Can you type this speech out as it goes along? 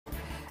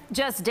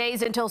Just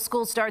days until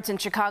school starts in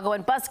Chicago,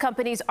 and bus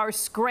companies are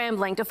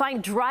scrambling to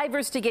find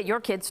drivers to get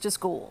your kids to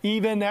school.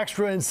 Even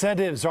extra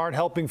incentives aren't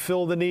helping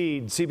fill the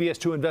need. CBS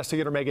 2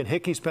 investigator Megan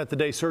Hickey spent the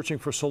day searching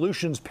for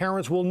solutions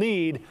parents will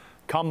need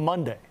come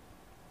Monday.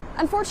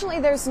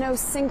 Unfortunately, there's no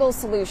single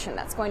solution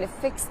that's going to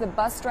fix the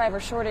bus driver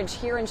shortage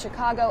here in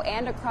Chicago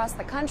and across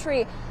the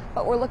country,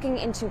 but we're looking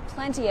into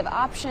plenty of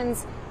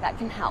options that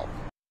can help.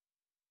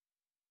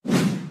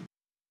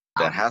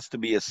 There has to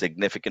be a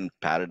significant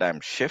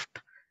paradigm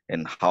shift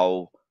in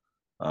how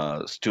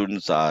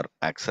students are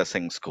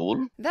accessing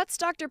school. That's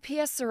Dr.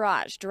 P.S.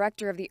 Siraj,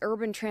 director of the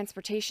Urban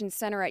Transportation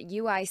Center at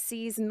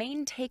UIC's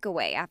main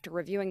takeaway after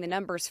reviewing the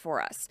numbers for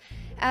us.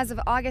 As of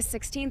August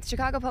 16th,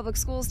 Chicago Public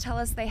Schools tell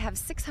us they have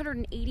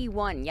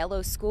 681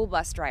 yellow school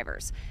bus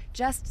drivers,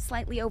 just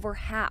slightly over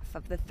half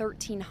of the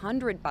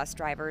 1,300 bus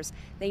drivers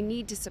they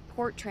need to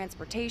support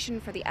transportation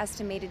for the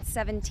estimated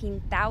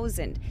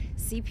 17,000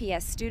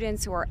 CPS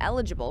students who are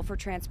eligible for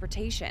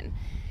transportation.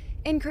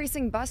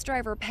 Increasing bus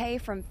driver pay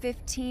from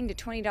 $15 to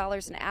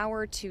 $20 an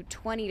hour to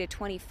 $20 to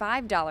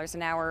 $25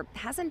 an hour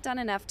hasn't done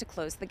enough to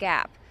close the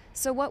gap.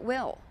 So what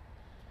will?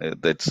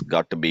 It's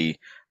got to be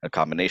a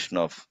combination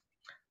of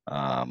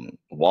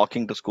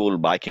walking to school,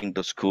 biking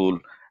to school,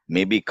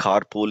 maybe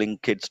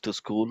carpooling kids to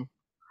school.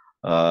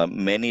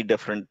 Many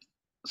different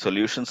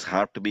solutions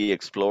have to be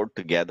explored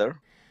together.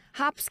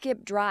 Hop,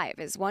 Skip, Drive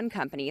is one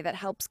company that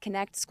helps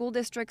connect school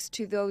districts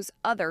to those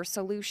other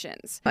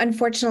solutions.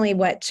 Unfortunately,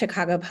 what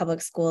Chicago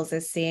Public Schools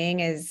is seeing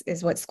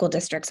is what school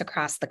districts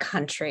across the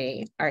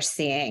country are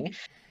seeing.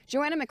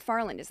 Joanna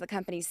McFarland is the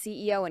company's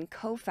CEO and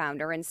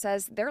co-founder and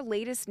says their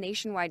latest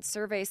nationwide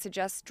survey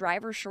suggests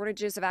driver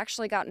shortages have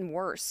actually gotten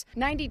worse.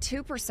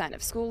 92%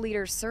 of school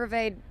leaders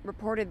surveyed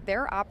reported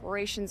their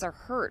operations are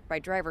hurt by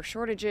driver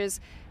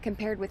shortages,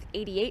 compared with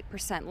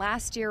 88%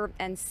 last year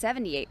and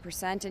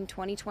 78% in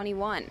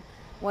 2021.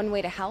 One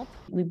way to help?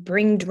 We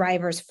bring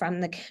drivers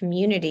from the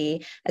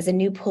community as a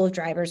new pool of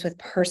drivers with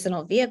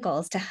personal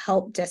vehicles to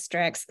help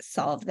districts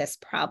solve this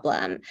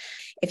problem.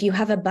 If you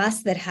have a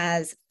bus that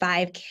has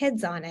 5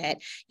 kids on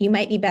it, you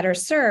might be better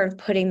served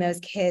putting those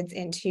kids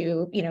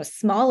into,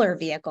 smaller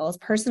vehicles,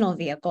 personal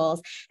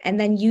vehicles, and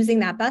then using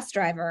that bus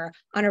driver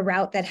on a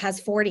route that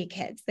has 40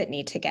 kids that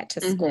need to get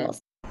to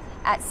schools.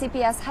 At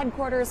CPS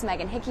headquarters,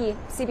 Megan Hickey,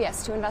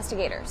 CBS 2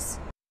 Investigators.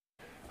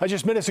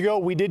 Just minutes ago,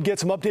 we did get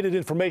some updated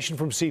information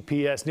from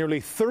CPS. Nearly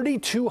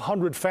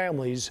 3,200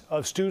 families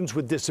of students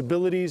with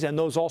disabilities and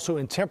those also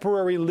in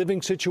temporary living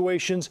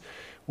situations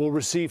will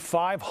receive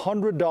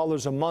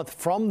 $500 a month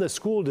from the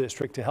school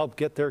district to help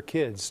get their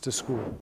kids to school.